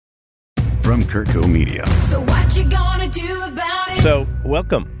from Kurtco Media. So what you gonna do about it? So,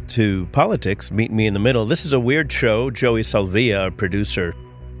 welcome to Politics, Meet Me in the Middle. This is a weird show. Joey Salvia, our producer,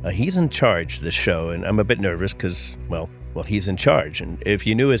 he's in charge of this show, and I'm a bit nervous because, well, he's in charge. And if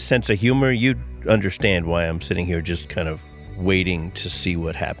you knew his sense of humor, you'd understand why I'm sitting here just kind of waiting to see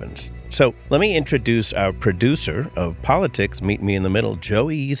what happens. So, let me introduce our producer of Politics, Meet Me in the Middle,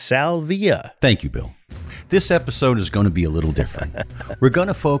 Joey Salvia. Thank you, Bill. This episode is going to be a little different. We're going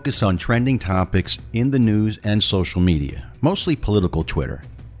to focus on trending topics in the news and social media, mostly political Twitter,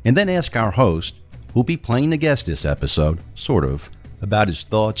 and then ask our host, who'll be playing the guest this episode, sort of, about his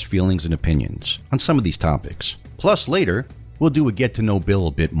thoughts, feelings, and opinions on some of these topics. Plus, later, we'll do a Get to Know Bill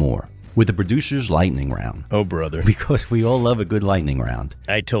a bit more with the producer's lightning round. Oh, brother. Because we all love a good lightning round.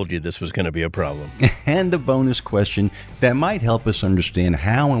 I told you this was going to be a problem. And a bonus question that might help us understand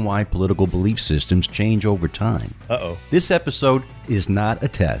how and why political belief systems change over time. Uh-oh. This episode is not a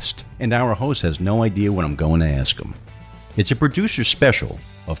test, and our host has no idea what I'm going to ask him. It's a producer special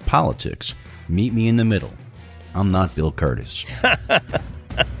of Politics, Meet Me in the Middle. I'm not Bill Curtis.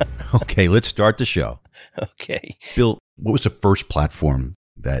 Okay, let's start the show. Okay. Bill, what was the first platform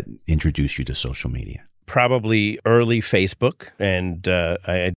that introduced you to social media? Probably early Facebook, and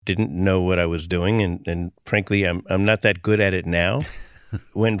I didn't know what I was doing, and frankly, I'm not that good at it now.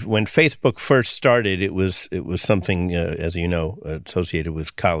 When Facebook first started, it was something, as you know, associated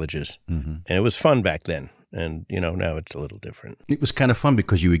with colleges, and it was fun back then. And, now it's a little different. It was kind of fun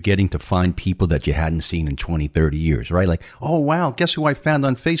because you were getting to find people that you hadn't seen in 20, 30 years, right? Like, oh, wow, guess who I found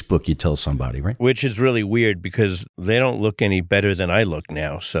on Facebook, you tell somebody, right? Which is really weird because they don't look any better than I look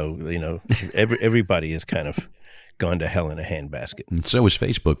now. So, everybody has kind of gone to hell in a handbasket. And so is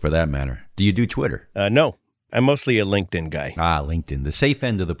Facebook, for that matter. Do you do Twitter? No, I'm mostly a LinkedIn guy. LinkedIn, the safe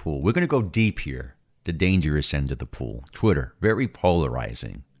end of the pool. We're going to go deep here, the dangerous end of the pool. Twitter, very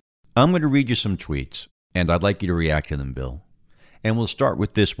polarizing. I'm going to read you some tweets, and I'd like you to react to them, Bill. And we'll start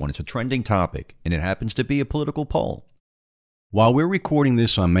with this one. It's a trending topic, and it happens to be a political poll. While we're recording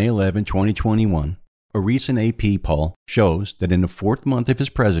this on May 11, 2021, a recent AP poll shows that in the fourth month of his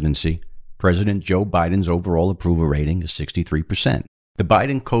presidency, President Joe Biden's overall approval rating is 63%. The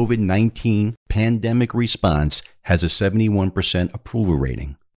Biden COVID-19 pandemic response has a 71% approval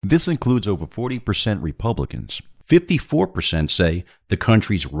rating. This includes over 40% Republicans. 54% say the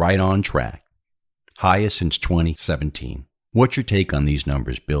country's right on track. Highest since 2017. What's your take on these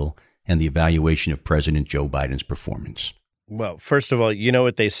numbers, Bill, and the evaluation of President Joe Biden's performance? Well, first of all, you know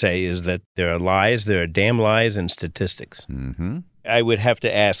what they say is that there are lies, there are damn lies, and statistics. I would have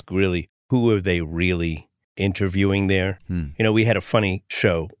to ask, really, who are they really interviewing there? We had a funny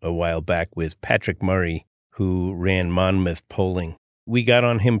show a while back with Patrick Murray, who ran Monmouth Polling. We got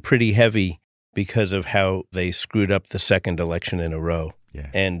on him pretty heavy because of how they screwed up the second election in a row. Yeah.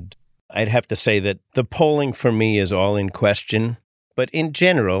 And I'd have to say that the polling for me is all in question. But in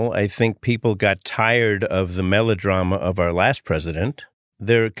general, I think people got tired of the melodrama of our last president.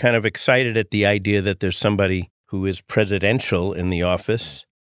 They're kind of excited at the idea that there's somebody who is presidential in the office.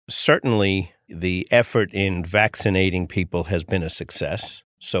 Certainly, the effort in vaccinating people has been a success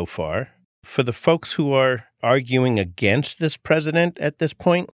so far. For the folks who are arguing against this president at this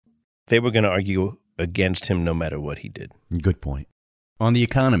point, they were going to argue against him no matter what he did. Good point. On the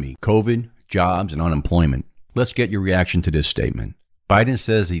economy, COVID, jobs, and unemployment, let's get your reaction to this statement. Biden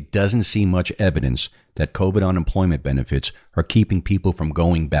says he doesn't see much evidence that COVID unemployment benefits are keeping people from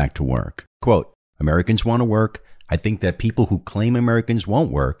going back to work. Quote, Americans want to work. I think that people who claim Americans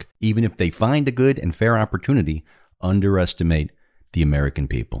won't work, even if they find a good and fair opportunity, underestimate the American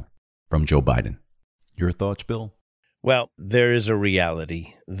people. From Joe Biden. Your thoughts, Bill? Well, there is a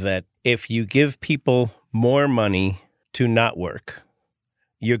reality that if you give people more money to not work,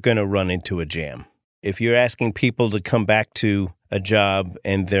 you're going to run into a jam. If you're asking people to come back to a job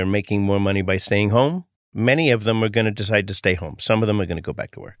and they're making more money by staying home, many of them are going to decide to stay home. Some of them are going to go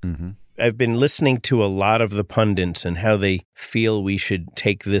back to work. I've been listening to a lot of the pundits and how they feel we should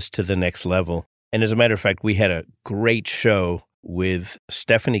take this to the next level. And as a matter of fact, we had a great show with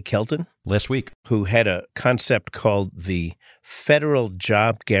Stephanie Kelton last week, who had a concept called the Federal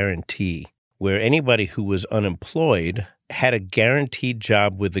Job Guarantee, where anybody who was unemployed had a guaranteed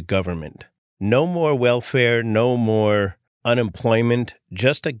job with the government. No more welfare, no more unemployment,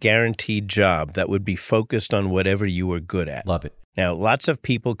 just a guaranteed job that would be focused on whatever you were good at. Love it. Now, lots of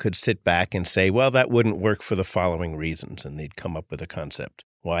people could sit back and say, well, that wouldn't work for the following reasons, and they'd come up with a concept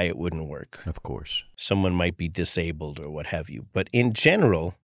why it wouldn't work. Of course. Someone might be disabled or what have you. But in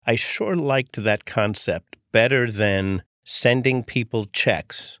general, I sure liked that concept better than sending people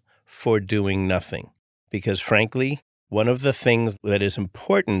checks for doing nothing. Because frankly, one of the things that is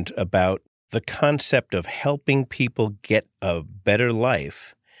important about the concept of helping people get a better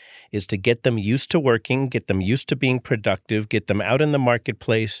life is to get them used to working, get them used to being productive, get them out in the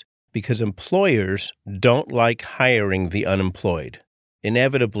marketplace, because employers don't like hiring the unemployed.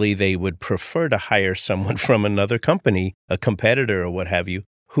 Inevitably, they would prefer to hire someone from another company, a competitor or what have you,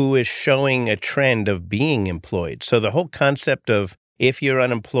 who is showing a trend of being employed. So the whole concept of if you're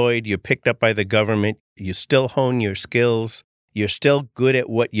unemployed, you're picked up by the government, you still hone your skills, you're still good at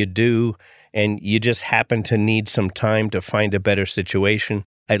what you do, and you just happen to need some time to find a better situation.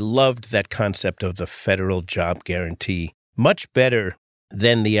 I loved that concept of the federal job guarantee. Much better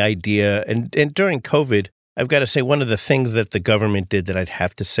than the idea. And during COVID, I've got to say one of the things that the government did that I'd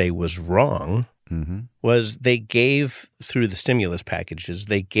have to say was wrong was they gave, through the stimulus packages,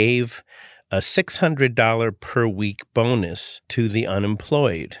 they gave a $600 per week bonus to the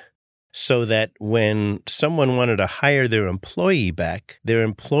unemployed so that when someone wanted to hire their employee back, their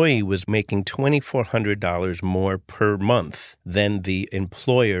employee was making $2,400 more per month than the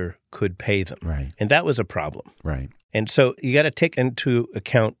employer could pay them. Right. And that was a problem. Right. And so you got to take into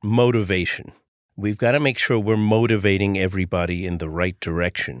account motivation. We've got to make sure we're motivating everybody in the right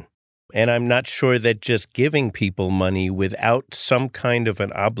direction. And I'm not sure that just giving people money without some kind of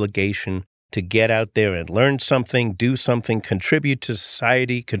an obligation to get out there and learn something, do something, contribute to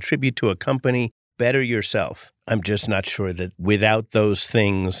society, contribute to a company, better yourself. I'm just not sure that without those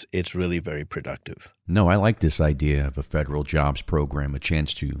things, it's really very productive. No, I like this idea of a federal jobs program, a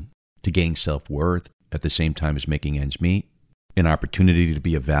chance to gain self-worth at the same time as making ends meet, an opportunity to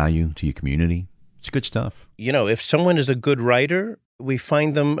be of value to your community. It's good stuff. You know, if someone is a good writer, we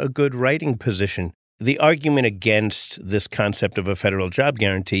find them a good writing position. The argument against this concept of a federal job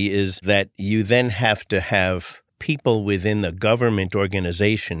guarantee is that you then have to have people within the government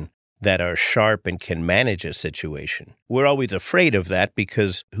organization that are sharp and can manage a situation. We're always afraid of that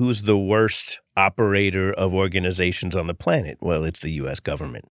because who's the worst operator of organizations on the planet? Well, it's the U.S.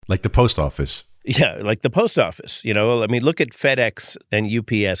 government. Like the post office. Yeah, like the post office. You know, I mean, look at FedEx and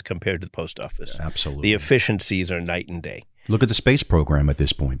UPS compared to the post office. Absolutely. The efficiencies are night and day. Look at the space program at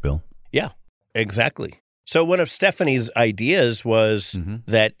this point, Bill. Yeah, exactly. So one of Stephanie's ideas was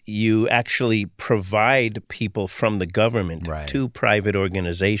that you actually provide people from the government to private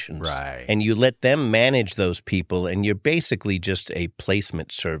organizations. Right. And you let them manage those people, and you're basically just a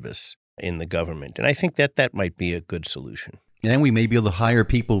placement service in the government. And I think that that might be a good solution. And we may be able to hire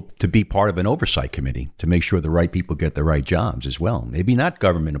people to be part of an oversight committee to make sure the right people get the right jobs as well. Maybe not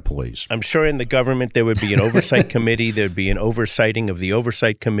government employees. I'm sure in the government there would be an oversight committee, there'd be an oversighting of the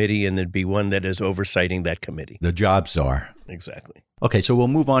oversight committee, and there'd be one that is oversighting that committee. The job czar. Exactly. Okay, so we'll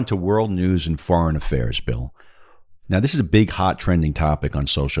move on to world news and foreign affairs, Bill. Now, this is a big, hot, trending topic on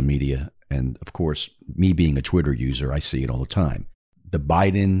social media. And, of course, me being a Twitter user, I see it all the time. The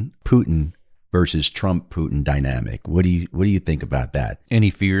Biden-Putin versus Trump-Putin dynamic. What do you think about that? Any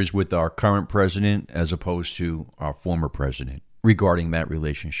fears with our current president as opposed to our former president regarding that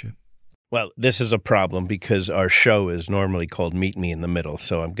relationship? Well, this is a problem because our show is normally called Meet Me in the Middle,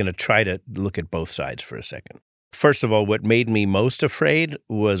 so I'm going to try to look at both sides for a second. First of all, what made me most afraid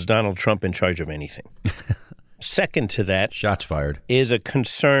was Donald Trump in charge of anything. Second to that, shots fired, is a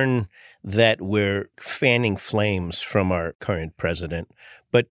concern that we're fanning flames from our current president.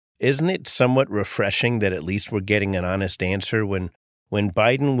 But isn't it somewhat refreshing that at least we're getting an honest answer when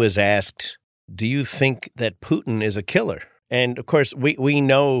Biden was asked, do you think that Putin is a killer? And of course, we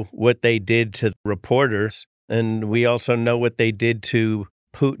know what they did to reporters, and we also know what they did to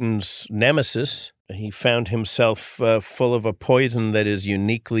Putin's nemesis. He found himself full of a poison that is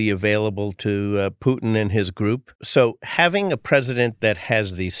uniquely available to Putin and his group. So having a president that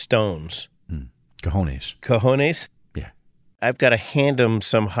has these stones. Cojones? Yeah. I've got to hand him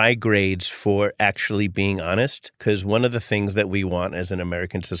some high grades for actually being honest, because one of the things that we want as an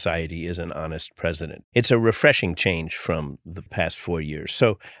American society is an honest president. It's a refreshing change from the past 4 years.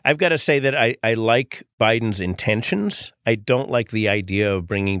 So I've got to say that I like Biden's intentions. I don't like the idea of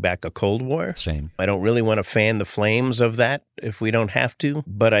bringing back a Cold War. Same. I don't really want to fan the flames of that if we don't have to,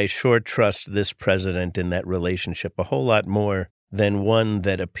 but I sure trust this president in that relationship a whole lot more than one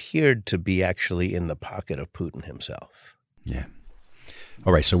that appeared to be actually in the pocket of Putin himself. Yeah.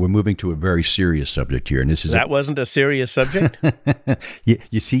 All right, so we're moving to a very serious subject here, and this is that wasn't a serious subject.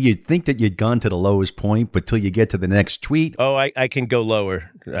 You see, you'd think that you'd gone to the lowest point, but till you get to the next tweet. Oh, I can go lower.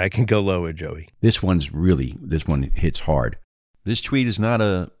 I can go lower, Joey. This one hits hard. This tweet is not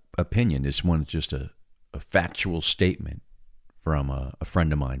a opinion. This one's just a factual statement from a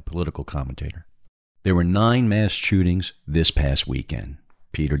friend of mine, political commentator. There were 9 mass shootings this past weekend.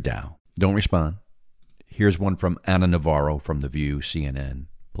 Peter Dow. Don't respond. Here's one from Ana Navarro from The View, CNN,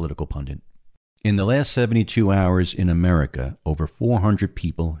 political pundit. In the last 72 hours in America, over 400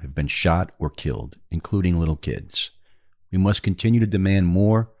 people have been shot or killed, including little kids. We must continue to demand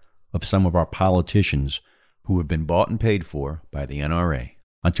more of some of our politicians who have been bought and paid for by the NRA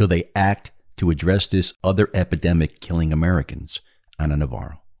until they act to address this other epidemic killing Americans. Ana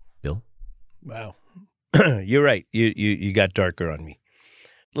Navarro. Bill? Wow. You're right. You got darker on me.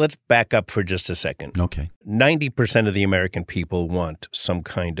 Let's back up for just a second. Okay. 90% of the American people want some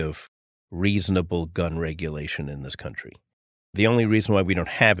kind of reasonable gun regulation in this country. The only reason why we don't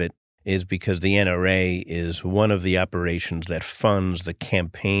have it is because the NRA is one of the operations that funds the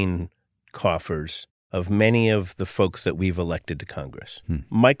campaign coffers of many of the folks that we've elected to Congress.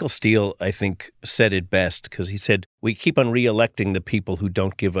 Michael Steele, I think, said it best because he said, we keep on re-electing the people who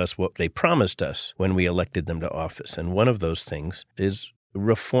don't give us what they promised us when we elected them to office. And one of those things is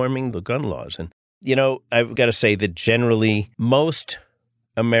reforming the gun laws. And, you know, I've got to say that generally most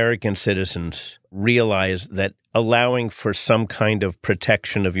American citizens realize that allowing for some kind of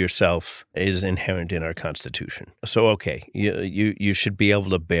protection of yourself is inherent in our Constitution. So, okay, you should be able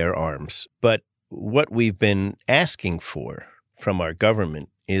to bear arms. But what we've been asking for from our government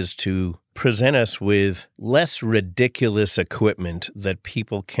is to present us with less ridiculous equipment that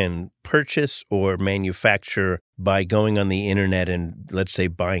people can purchase or manufacture by going on the internet and, let's say,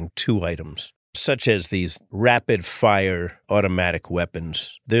 buying 2 items, such as these rapid-fire automatic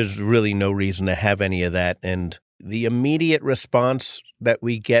weapons. There's really no reason to have any of that. And the immediate response that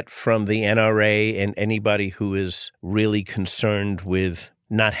we get from the NRA and anybody who is really concerned with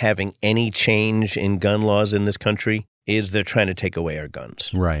not having any change in gun laws in this country is they're trying to take away our guns.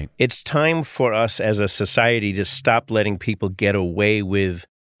 Right. It's time for us as a society to stop letting people get away with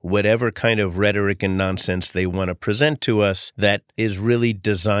whatever kind of rhetoric and nonsense they want to present to us that is really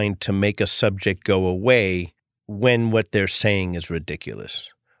designed to make a subject go away when what they're saying is ridiculous.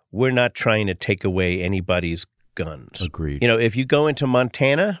 We're not trying to take away anybody's guns. Agreed. You know, if you go into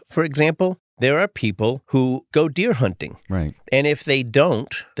Montana, for example, there are people who go deer hunting. Right. And if they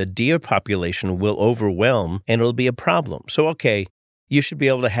don't, the deer population will overwhelm and it'll be a problem. So, okay, you should be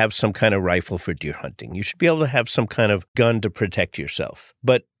able to have some kind of rifle for deer hunting. You should be able to have some kind of gun to protect yourself.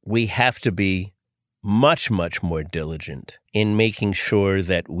 But we have to be much, much more diligent in making sure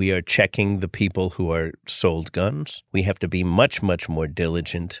that we are checking the people who are sold guns. We have to be much, much more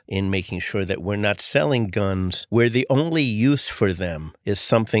diligent in making sure that we're not selling guns where the only use for them is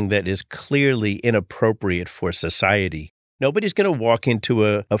something that is clearly inappropriate for society. Nobody's going to walk into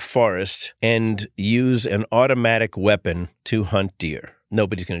a forest and use an automatic weapon to hunt deer.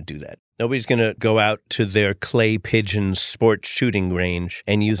 Nobody's going to do that. Nobody's going to go out to their clay pigeon sports shooting range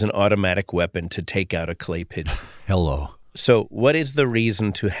and use an automatic weapon to take out a clay pigeon. Hello. So what is the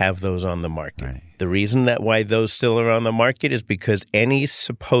reason to have those on the market? Right. The reason that why those still are on the market is because any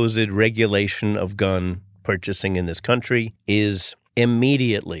supposed regulation of gun purchasing in this country is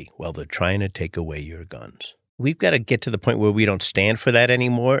immediately, well, they're trying to take away your guns. We've got to get to the point where we don't stand for that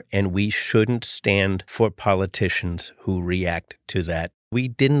anymore, and we shouldn't stand for politicians who react to that. We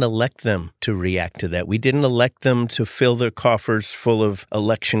didn't elect them to react to that. We didn't elect them to fill their coffers full of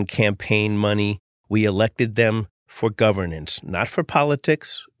election campaign money. We elected them for governance, not for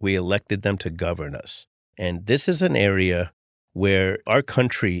politics. We elected them to govern us. And this is an area where our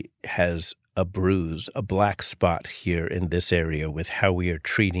country has a bruise, a black spot here in this area with how we are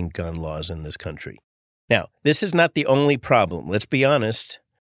treating gun laws in this country. Now, this is not the only problem. Let's be honest.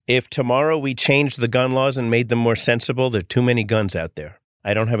 If tomorrow we changed the gun laws and made them more sensible, there are too many guns out there.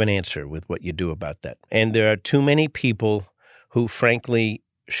 I don't have an answer with what you do about that. And there are too many people who, frankly,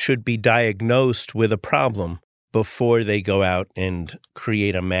 should be diagnosed with a problem before they go out and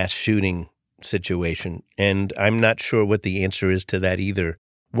create a mass shooting situation. And I'm not sure what the answer is to that either.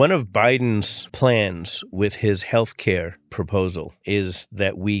 One of Biden's plans with his health care proposal is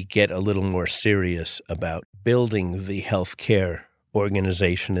that we get a little more serious about building the health care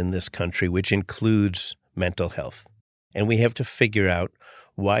organization in this country, which includes mental health. And we have to figure out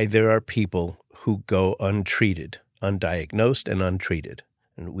why there are people who go untreated, undiagnosed and untreated.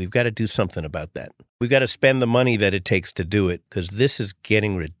 And we've got to do something about that. We've got to spend the money that it takes to do it, because this is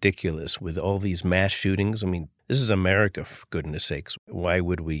getting ridiculous with all these mass shootings. I mean, this is America, for goodness sakes. Why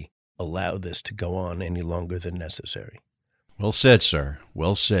would we allow this to go on any longer than necessary? Well said, sir.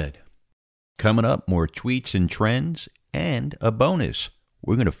 Well said. Coming up, more tweets and trends and a bonus.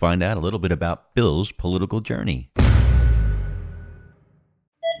 We're going to find out a little bit about Bill's political journey.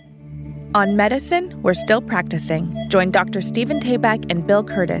 On Medicine, We're Still Practicing. Join Dr. Stephen Tabak and Bill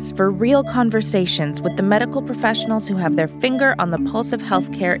Curtis for real conversations with the medical professionals who have their finger on the pulse of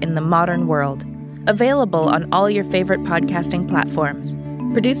healthcare in the modern world. Available on all your favorite podcasting platforms.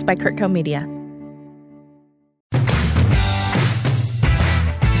 Produced by Kurtco Media.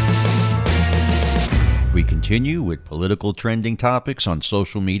 continue with political trending topics on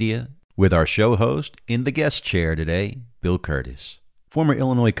social media with our show host in the guest chair today, Bill Kurtis. Former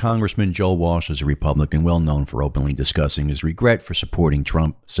Illinois Congressman Joel Walsh is a Republican well known for openly discussing his regret for supporting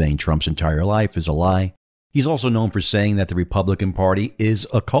Trump, saying Trump's entire life is a lie. He's also known for saying that the Republican Party is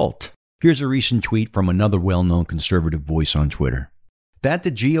a cult. Here's a recent tweet from another well-known conservative voice on Twitter. That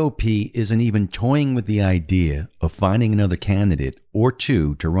the GOP isn't even toying with the idea of finding another candidate or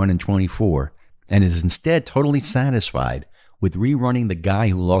two to run in 24 and is instead totally satisfied with rerunning the guy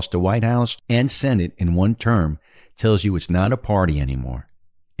who lost the White House and Senate in one term tells you it's not a party anymore.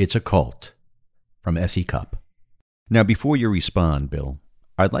 It's a cult. From S.E. Cupp. Now, before you respond, Bill,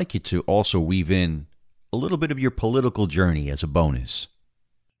 I'd like you to also weave in a little bit of your political journey as a bonus.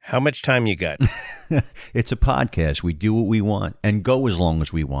 How much time you got? It's a podcast. We do what we want and go as long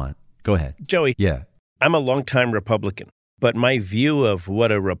as we want. Go ahead. Joey, Yeah. I'm a longtime Republican, but my view of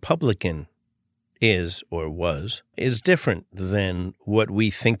what a Republican is or was is different than what we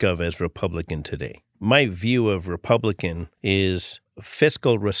think of as Republican today. My view of Republican is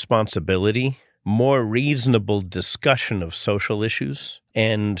fiscal responsibility, more reasonable discussion of social issues,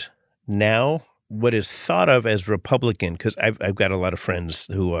 and now what is thought of as Republican, because I've got a lot of friends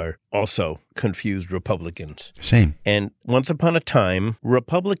who are also confused Republicans. Same. And once upon a time,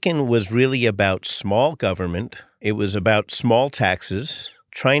 Republican was really about small government. It was about small taxes,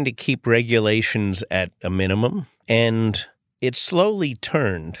 trying to keep regulations at a minimum. And it slowly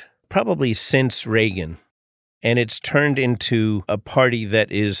turned, probably since Reagan, and it's turned into a party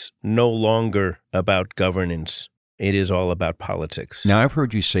that is no longer about governance. It is all about politics. Now, I've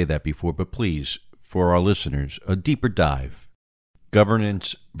heard you say that before, but please, for our listeners, a deeper dive.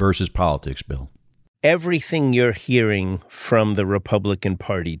 Governance versus politics, Bill. Everything you're hearing from the Republican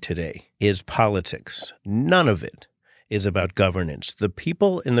Party today is politics. None of it is about governance. The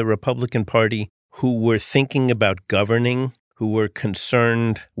people in the Republican Party who were thinking about governing, who were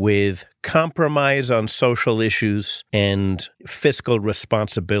concerned with compromise on social issues and fiscal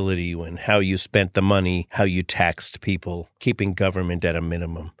responsibility when how you spent the money, how you taxed people, keeping government at a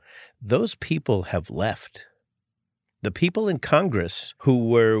minimum, those people have left. The people in Congress who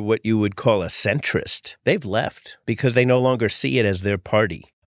were what you would call a centrist, they've left because they no longer see it as their party.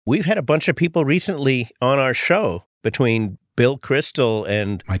 We've had a bunch of people recently on our show between Bill Kristol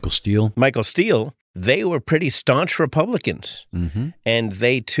and Michael Steele. They were pretty staunch Republicans. Mm-hmm. And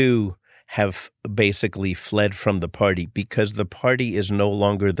they, too, have basically fled from the party because the party is no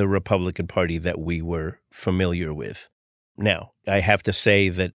longer the Republican Party that we were familiar with. Now, I have to say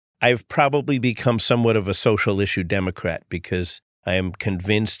that I've probably become somewhat of a social issue Democrat because I am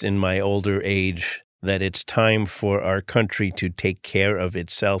convinced in my older age that it's time for our country to take care of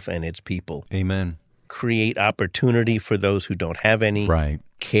itself and its people. Amen. Create opportunity for those who don't have any. Right.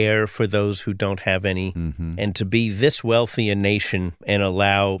 Care for those who don't have any. Mm-hmm. And to be this wealthy a nation and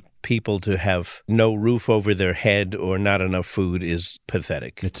allow people to have no roof over their head or not enough food is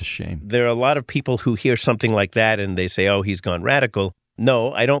pathetic. It's a shame. There are a lot of people who hear something like that and they say, oh, he's gone radical.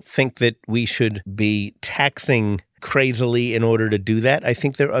 No, I don't think that we should be taxing crazily in order to do that. I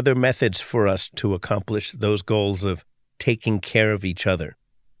think there are other methods for us to accomplish those goals of taking care of each other.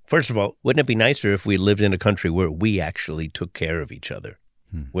 First of all, wouldn't it be nicer if we lived in a country where we actually took care of each other?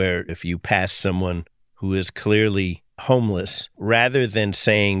 Where if you pass someone who is clearly homeless, rather than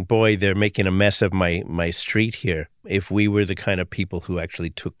saying, boy, they're making a mess of my street here, if we were the kind of people who actually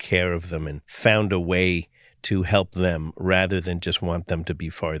took care of them and found a way to help them rather than just want them to be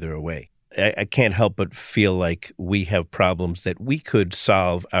farther away. I can't help but feel like we have problems that we could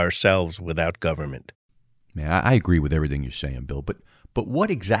solve ourselves without government. Yeah, I agree with everything you're saying, Bill, but what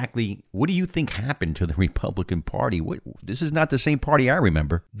do you think happened to the Republican Party? This is not the same party I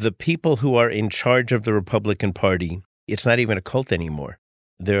remember. The people who are in charge of the Republican Party, it's not even a cult anymore.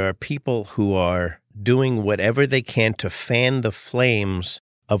 There are people who are doing whatever they can to fan the flames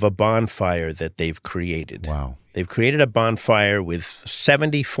of a bonfire that they've created. Wow. They've created a bonfire with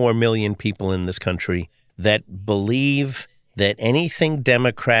 74 million people in this country that believe that anything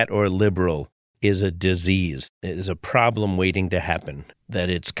Democrat or liberal is a disease. It is a problem waiting to happen,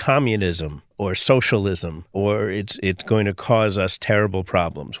 that it's communism or socialism, or it's going to cause us terrible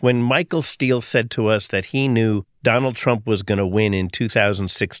problems. When Michael Steele said to us that he knew Donald Trump was going to win in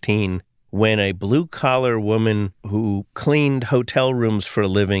 2016, when a blue-collar woman who cleaned hotel rooms for a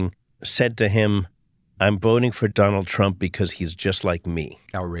living said to him, I'm voting for Donald Trump because he's just like me.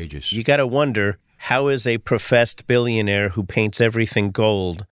 Outrageous. You got to wonder, how is a professed billionaire who paints everything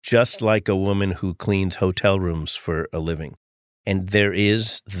gold just like a woman who cleans hotel rooms for a living? And there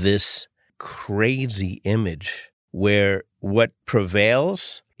is this crazy image where what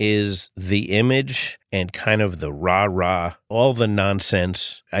prevails is the image and kind of the rah-rah, all the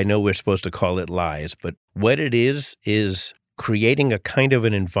nonsense. I know we're supposed to call it lies, but what it is creating a kind of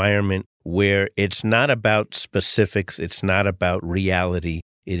an environment where it's not about specifics, it's not about reality,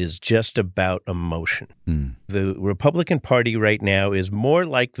 it is just about emotion. The Republican Party right now is more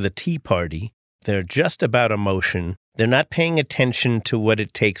like the Tea Party. They're just about emotion. They're not paying attention to what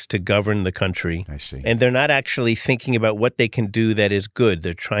it takes to govern the country. I see. And they're not actually thinking about what they can do that is good.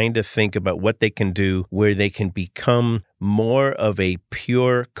 They're trying to think about what they can do where they can become more of a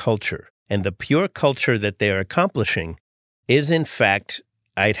pure culture. And the pure culture that they are accomplishing is, in fact,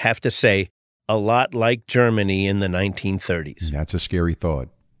 I'd have to say, a lot like Germany in the 1930s. That's a scary thought.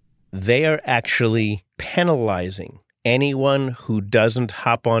 They are actually penalizing anyone who doesn't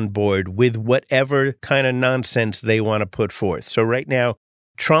hop on board with whatever kind of nonsense they want to put forth. So right now,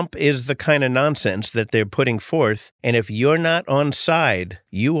 Trump is the kind of nonsense that they're putting forth. And if you're not on side,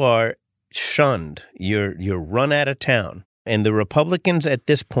 you are shunned. You're run out of town. And the Republicans at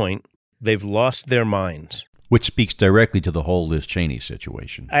this point, they've lost their minds. Which speaks directly to the whole Liz Cheney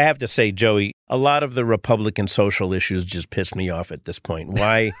situation. I have to say, Joey, a lot of the Republican social issues just piss me off at this point.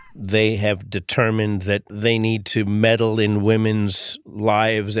 Why they have determined that they need to meddle in women's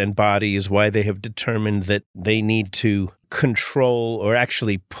lives and bodies, why they have determined that they need to control or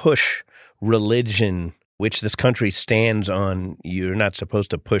actually push religion, which this country stands on. You're not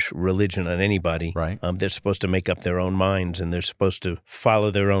supposed to push religion on anybody. Right. They're supposed to make up their own minds, and they're supposed to follow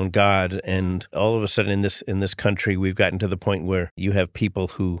their own God. And all of a sudden in this country, we've gotten to the point where you have people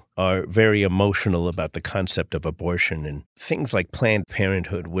who are very emotional about the concept of abortion and things like Planned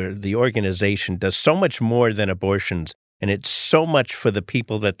Parenthood, where the organization does so much more than abortions, and it's so much for the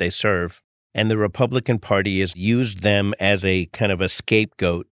people that they serve. And the Republican Party has used them as a kind of a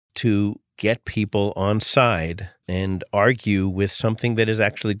scapegoat to get people on side and argue with something that is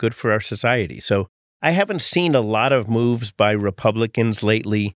actually good for our society. So I haven't seen a lot of moves by Republicans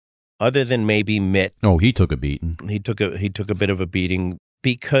lately, other than maybe Mitt. Oh, he took a beating. He took a bit of a beating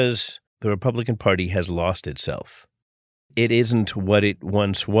because the Republican Party has lost itself. It isn't what it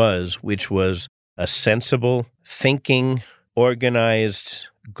once was, which was a sensible, thinking, organized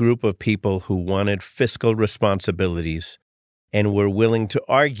group of people who wanted fiscal responsibilities and were willing to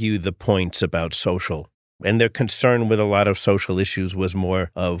argue the points about social. And their concern with a lot of social issues was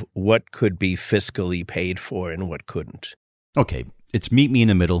more of what could be fiscally paid for and what couldn't. Okay, it's meet me in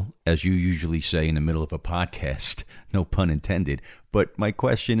the middle, as you usually say in the middle of a podcast. No pun intended. But my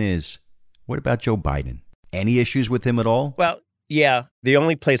question is, what about Joe Biden? Any issues with him at all? Well, yeah. The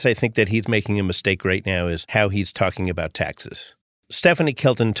only place I think that he's making a mistake right now is how he's talking about taxes. Stephanie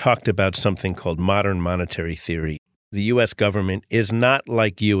Kelton talked about something called modern monetary theory. The U.S. government is not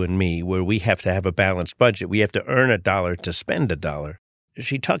like you and me, where we have to have a balanced budget. We have to earn $1 to spend $1.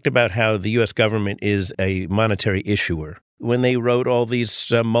 She talked about how the U.S. government is a monetary issuer. When they wrote all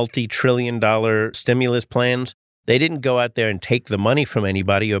these multi-trillion-dollar stimulus plans, they didn't go out there and take the money from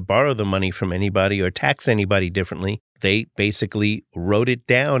anybody or borrow the money from anybody or tax anybody differently. They basically wrote it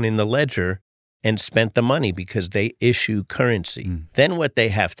down in the ledger and spent the money because they issue currency. Then what they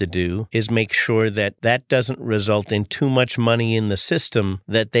have to do is make sure that that doesn't result in too much money in the system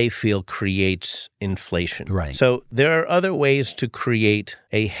that they feel creates inflation. Right. So there are other ways to create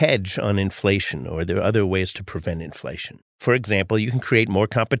a hedge on inflation, or there are other ways to prevent inflation. For example, you can create more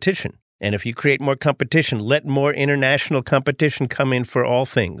competition. And if you create more competition, let more international competition come in for all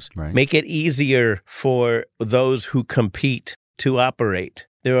things. Right. Make it easier for those who compete to operate.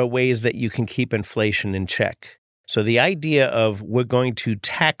 There are ways that you can keep inflation in check. So the idea of we're going to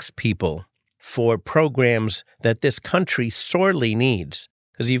tax people for programs that this country sorely needs,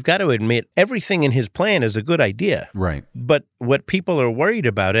 because you've got to admit everything in his plan is a good idea. Right. But what people are worried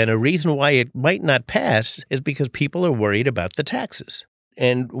about, and a reason why it might not pass, is because people are worried about the taxes.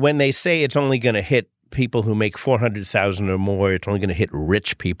 And when they say it's only going to hit people who make $400,000 or more, it's only going to hit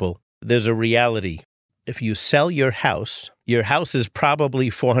rich people, there's a reality. If you sell your house is probably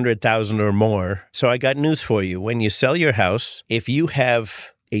 $400,000 or more. So I got news for you. When you sell your house, if you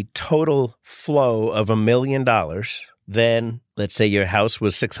have a total flow of $1 million, then let's say your house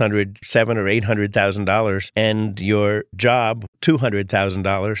was $607,000 or $800,000 and your job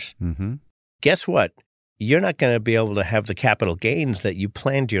 $200,000. Guess what? You're not going to be able to have the capital gains that you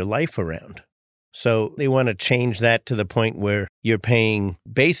planned your life around. So they want to change that to the point where you're paying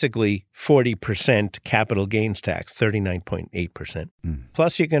basically 40% capital gains tax, 39.8%.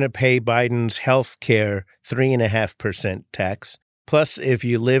 Plus, you're going to pay Biden's health care 3.5% tax. Plus, if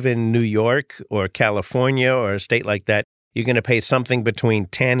you live in New York or California or a state like that, you're going to pay something between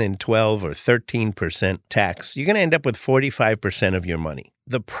 10 and 12 or 13% tax. You're going to end up with 45% of your money.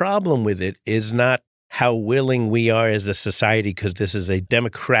 The problem with it is not how willing we are as a society, because this is a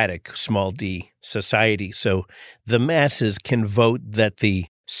democratic, small d, society. So the masses can vote that the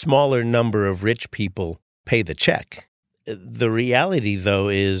smaller number of rich people pay the check. The reality, though,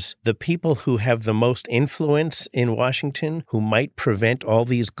 is the people who have the most influence in Washington, who might prevent all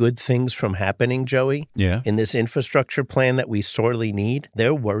these good things from happening, Joey, in this infrastructure plan that we sorely need,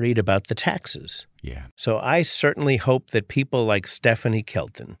 they're worried about the taxes. Yeah. So I certainly hope that people like Stephanie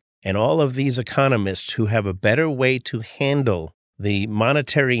Kelton and all of these economists who have a better way to handle the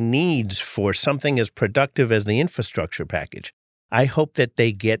monetary needs for something as productive as the infrastructure package, I hope that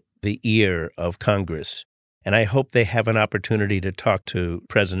they get the ear of Congress. And I hope they have an opportunity to talk to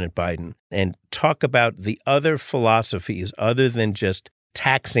President Biden and talk about the other philosophies other than just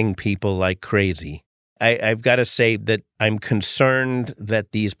taxing people like crazy. I've got to say that I'm concerned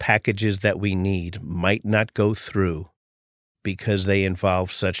that these packages that we need might not go through because they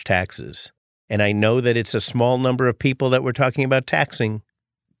involve such taxes. And I know that it's a small number of people that we're talking about taxing,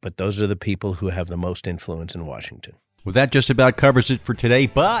 but those are the people who have the most influence in Washington. Well, that just about covers it for today,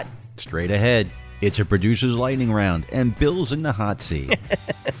 but straight ahead, it's a producer's lightning round, and Bill's in the hot seat.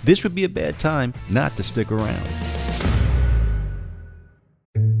 This would be a bad time not to stick around.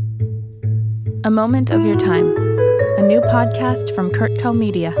 A Moment of Your Time, a new podcast from Kurtco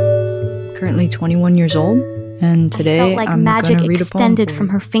Media. Currently 21 years old, and today I felt like I'm magic gonna read extended from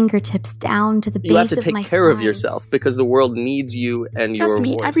her fingertips down to the base of my spine. You have to take care of yourself because the world needs you and your voice. Trust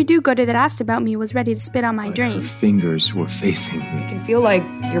me, every do-gooder that asked about me was ready to spit on my drain. Her fingers were facing me. You can feel like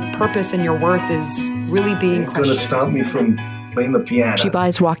your purpose and your worth is really being questioned. Gonna stop me from playing the piano. She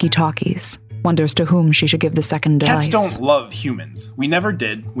buys walkie-talkies, wonders to whom she should give the second device. Cats don't love humans. We never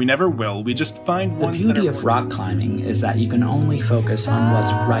did. We never will. We just find ones that are... The beauty of rock climbing is that you can only focus on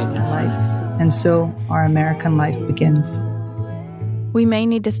what's right in life. And so our American life begins. We may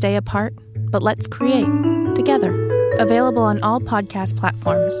need to stay apart, but let's create together. Available on all podcast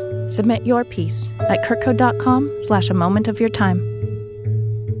platforms. Submit your piece at kurtco.com/a-moment-of-your-time.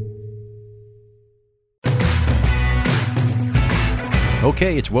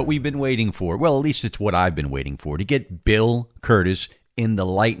 Okay, it's what we've been waiting for. Well, at least it's what I've been waiting for, to get Bill Kurtis in the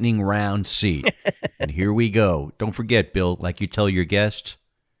lightning round seat. And here we go. Don't forget, Bill, like you tell your guests,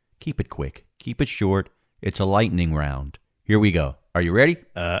 keep it quick, keep it short. It's a lightning round. Here we go. Are you ready?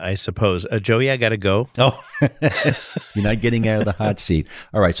 I suppose. Joey, I got to go. Oh, you're not getting out of the hot seat.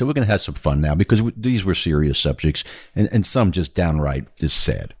 All right, so we're going to have some fun now because these were serious subjects and some just downright just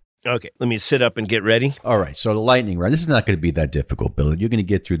sad. Okay, let me sit up and get ready. All right, so the lightning round. This is not going to be that difficult, Bill. You're going to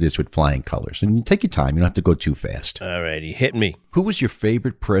get through this with flying colors. And you take your time. You don't have to go too fast. All righty, hit me. Who was your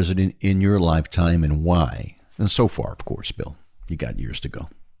favorite president in your lifetime and why? And so far, of course, Bill. You got years to go.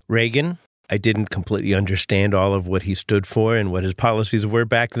 Reagan. I didn't completely understand all of what he stood for and what his policies were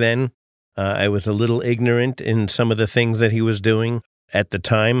back then. I was a little ignorant in some of the things that he was doing. At the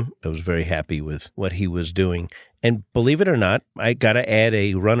time, I was very happy with what he was doing. And believe it or not, I got to add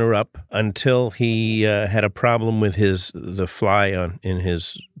a runner-up until he had a problem with the fly in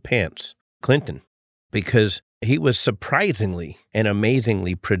his pants, Clinton, because he was surprisingly and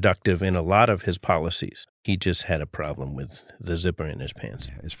amazingly productive in a lot of his policies. He just had a problem with the zipper in his pants.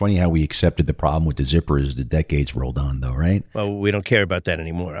 Yeah, it's funny how we accepted the problem with the zipper as the decades rolled on, though, right? Well, we don't care about that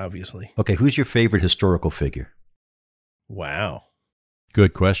anymore, obviously. Okay, who's your favorite historical figure? Wow.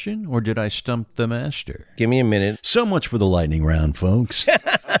 Good question, or did I stump the master? Give me a minute. So much for the lightning round, folks.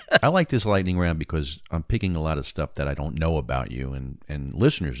 I like this lightning round because I'm picking a lot of stuff that I don't know about you and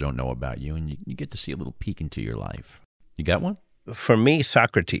listeners don't know about you, and you get to see a little peek into your life. You got one? For me,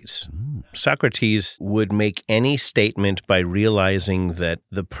 Socrates. Socrates would make any statement by realizing that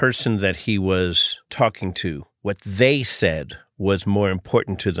the person that he was talking to, what they said was more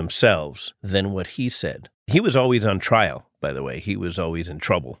important to themselves than what he said. He was always on trial, by the way. He was always in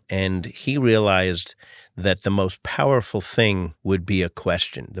trouble. And he realized that the most powerful thing would be a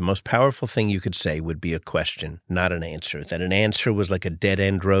question. The most powerful thing you could say would be a question, not an answer. That an answer was like a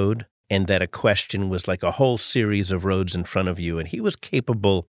dead-end road, and that a question was like a whole series of roads in front of you. And he was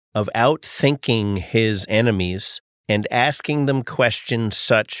capable of outthinking his enemies and asking them questions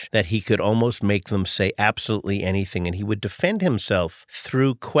such that he could almost make them say absolutely anything. And he would defend himself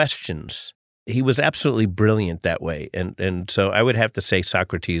through questions. He was absolutely brilliant that way. And so I would have to say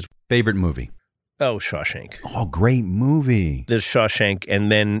Socrates. Favorite movie? Oh, Shawshank. Oh, great movie. There's Shawshank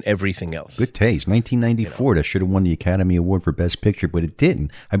and then everything else. Good taste. 1994, that should have won the Academy Award for Best Picture, but it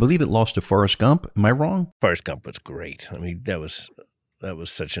didn't. I believe it lost to Forrest Gump. Am I wrong? Forrest Gump was great. I mean, that was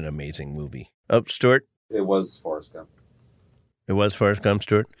such an amazing movie. Oh, Stuart? It was Forrest Gump. It was Forrest Gump,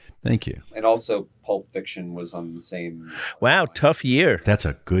 Stuart? Thank you. And also Pulp Fiction was on the same... Wow, tough year. That's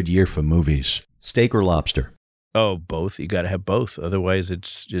a good year for movies. Steak or lobster? Oh, both. You got to have both. Otherwise,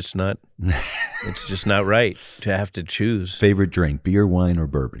 it's just not right to have to choose. Favorite drink, beer, wine, or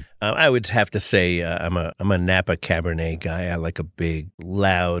bourbon? I would have to say I'm a Napa Cabernet guy. I like a big,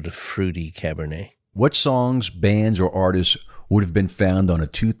 loud, fruity Cabernet. What songs, bands, or artists would have been found on a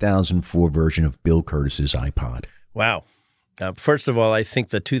 2004 version of Bill Curtis's iPod? Wow. First of all, I think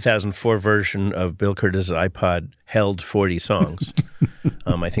the 2004 version of Bill Curtis' iPod held 40 songs.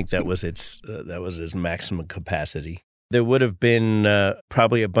 I think that was its maximum capacity. There would have been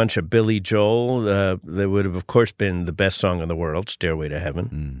probably a bunch of Billy Joel. There would have, of course, been the best song in the world, Stairway to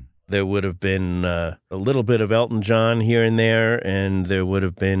Heaven. There would have been a little bit of Elton John here and there, and there would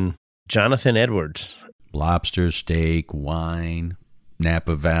have been Jonathan Edwards. Lobster, steak, wine,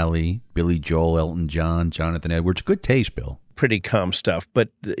 Napa Valley, Billy Joel, Elton John, Jonathan Edwards. Good taste, Bill. Pretty calm stuff. But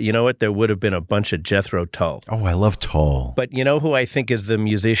you know what? There would have been a bunch of Jethro Tull. Oh, I love Tull. But you know who I think is the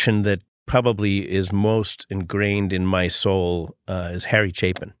musician that probably is most ingrained in my soul is Harry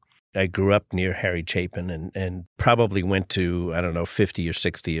Chapin. I grew up near Harry Chapin and probably went to, 50 or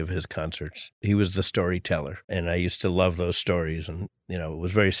 60 of his concerts. He was the storyteller, and I used to love those stories. And, it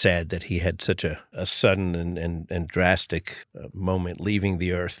was very sad that he had such a sudden and drastic moment leaving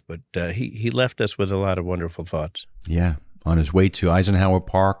the earth. But he left us with a lot of wonderful thoughts. Yeah. On his way to Eisenhower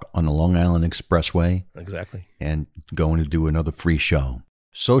Park on the Long Island Expressway. Exactly. And going to do another free show.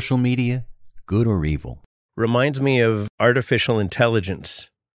 Social media, good or evil? Reminds me of artificial intelligence,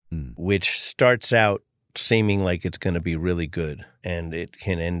 which starts out seeming like it's going to be really good, and it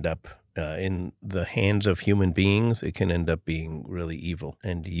can end up in the hands of human beings. It can end up being really evil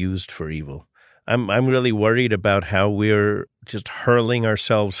and used for evil. I'm really worried about how we're just hurling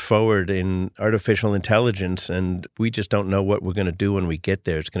ourselves forward in artificial intelligence, and we just don't know what we're going to do when we get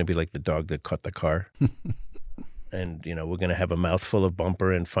there. It's going to be like the dog that caught the car. And, we're going to have a mouthful of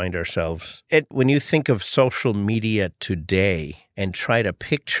bumper and find ourselves. When you think of social media today and try to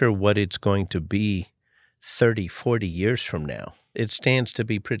picture what it's going to be 30, 40 years from now, it stands to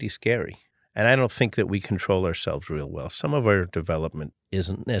be pretty scary. And I don't think that we control ourselves real well. Some of our development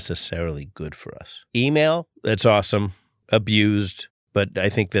isn't necessarily good for us. Email, that's awesome. Abused, but I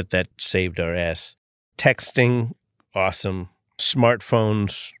think that saved our ass. Texting, awesome.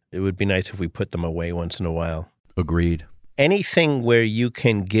 Smartphones, it would be nice if we put them away once in a while. Agreed. Anything where you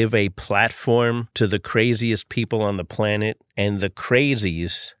can give a platform to the craziest people on the planet, and the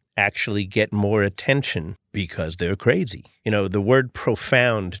crazies actually get more attention because they're crazy. The word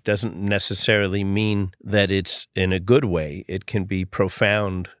profound doesn't necessarily mean that it's in a good way. It can be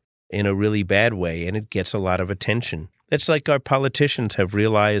profound in a really bad way, and it gets a lot of attention. It's like our politicians have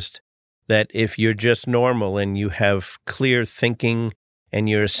realized that if you're just normal and you have clear thinking and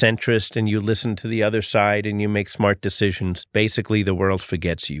you're a centrist and you listen to the other side and you make smart decisions, basically the world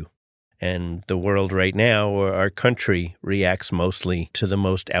forgets you. And the world right now, or our country, reacts mostly to the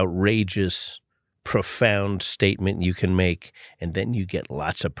most outrageous, profound statement you can make, and then you get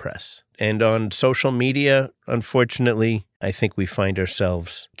lots of press. And on social media, unfortunately, I think we find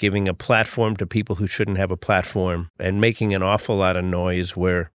ourselves giving a platform to people who shouldn't have a platform and making an awful lot of noise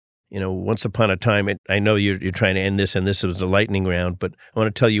where, once upon a time, I know you're trying to end this, and this was the lightning round, but I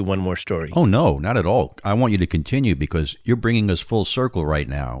want to tell you one more story. Oh, no, not at all. I want you to continue because you're bringing us full circle right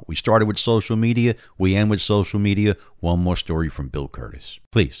now. We started with social media. We end with social media. One more story from Bill Curtis.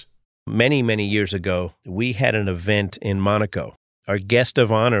 Please. Many, many years ago, we had an event in Monaco. Our guest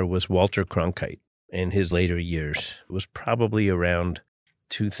of honor was Walter Cronkite in his later years. It was probably around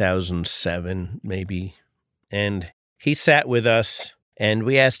 2007, maybe. And he sat with us. And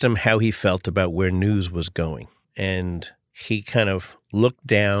we asked him how he felt about where news was going. And he kind of looked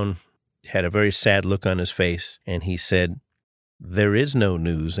down, had a very sad look on his face, and he said, "There is no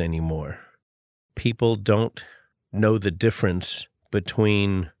news anymore. People don't know the difference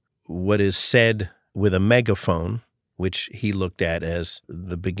between what is said with a megaphone," which he looked at as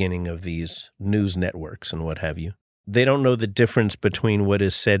the beginning of these news networks and what have you. They don't know the difference between what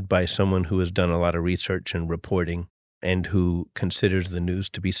is said by someone who has done a lot of research and reporting and who considers the news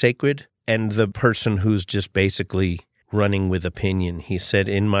to be sacred, and the person who's just basically running with opinion. He said,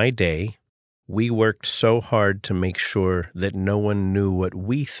 "In my day, we worked so hard to make sure that no one knew what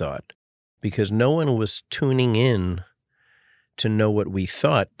we thought, because no one was tuning in to know what we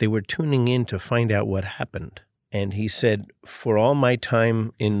thought. They were tuning in to find out what happened." And he said, "For all my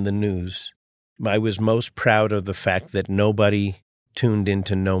time in the news, I was most proud of the fact that nobody tuned in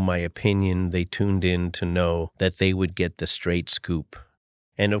to know my opinion. They tuned in to know that they would get the straight scoop.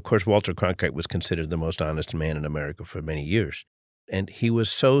 And of course, Walter Cronkite was considered the most honest man in America for many years. And he was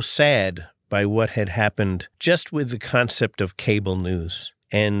so sad by what had happened just with the concept of cable news.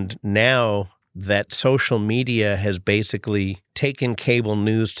 And now that social media has basically taken cable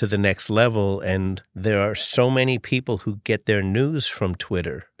news to the next level, and there are so many people who get their news from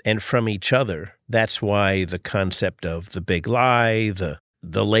Twitter and from each other. That's why the concept of the big lie, the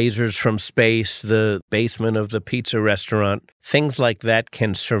lasers from space, the basement of the pizza restaurant, things like that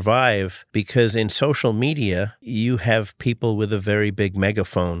can survive because in social media, you have people with a very big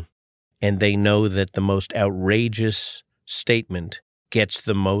megaphone, and they know that the most outrageous statement gets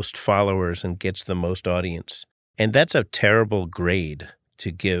the most followers and gets the most audience. And that's a terrible grade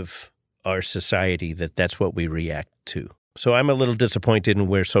to give our society, that that's what we react to. So I'm a little disappointed in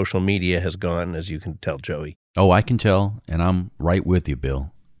where social media has gone, as you can tell, Joey. Oh, I can tell, and I'm right with you,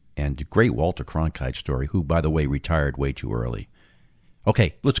 Bill. And the great Walter Cronkite story, who, by the way, retired way too early.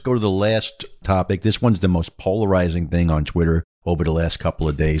 Okay, let's go to the last topic. This one's the most polarizing thing on Twitter over the last couple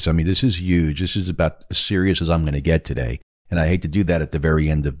of days. I mean, this is huge. This is about as serious as I'm going to get today. And I hate to do that at the very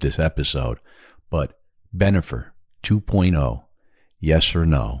end of this episode. But Bennifer 2.0, yes or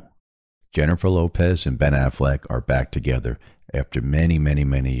no? Jennifer Lopez and Ben Affleck are back together after many, many,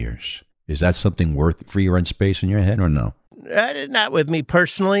 many years. Is that something worth free rent space in your head or no? Not with me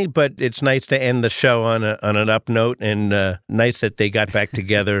personally, but it's nice to end the show on an up note, and nice that they got back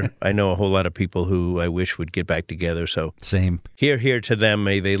together. I know a whole lot of people who I wish would get back together. So same. Here to them.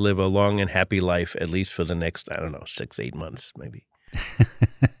 May they live a long and happy life, at least for the next, 6-8 months, maybe.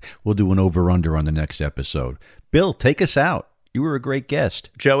 We'll do an over-under on the next episode. Bill, take us out. You were a great guest.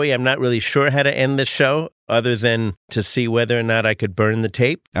 Joey, I'm not really sure how to end the show other than to see whether or not I could burn the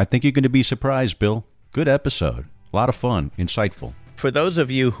tape. I think you're going to be surprised, Bill. Good episode. A lot of fun. Insightful. For those of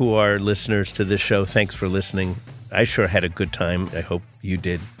you who are listeners to this show, thanks for listening. I sure had a good time. I hope you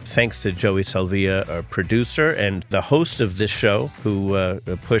did. Thanks to Joey Salvia, our producer and the host of this show, who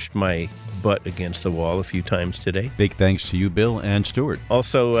pushed my butt against the wall a few times today. Big thanks to you, Bill, and Stuart.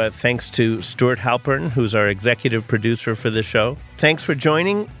 Also, thanks to Stuart Halpern, who's our executive producer for the show. Thanks for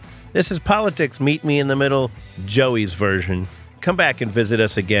joining. This is Politics Meet Me in the Middle, Joey's version. Come back and visit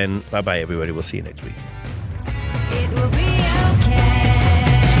us again. Bye-bye, everybody. We'll see you next week. It will be okay.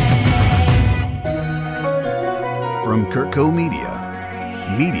 From Kurtco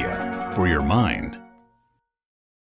Media. Media for your mind.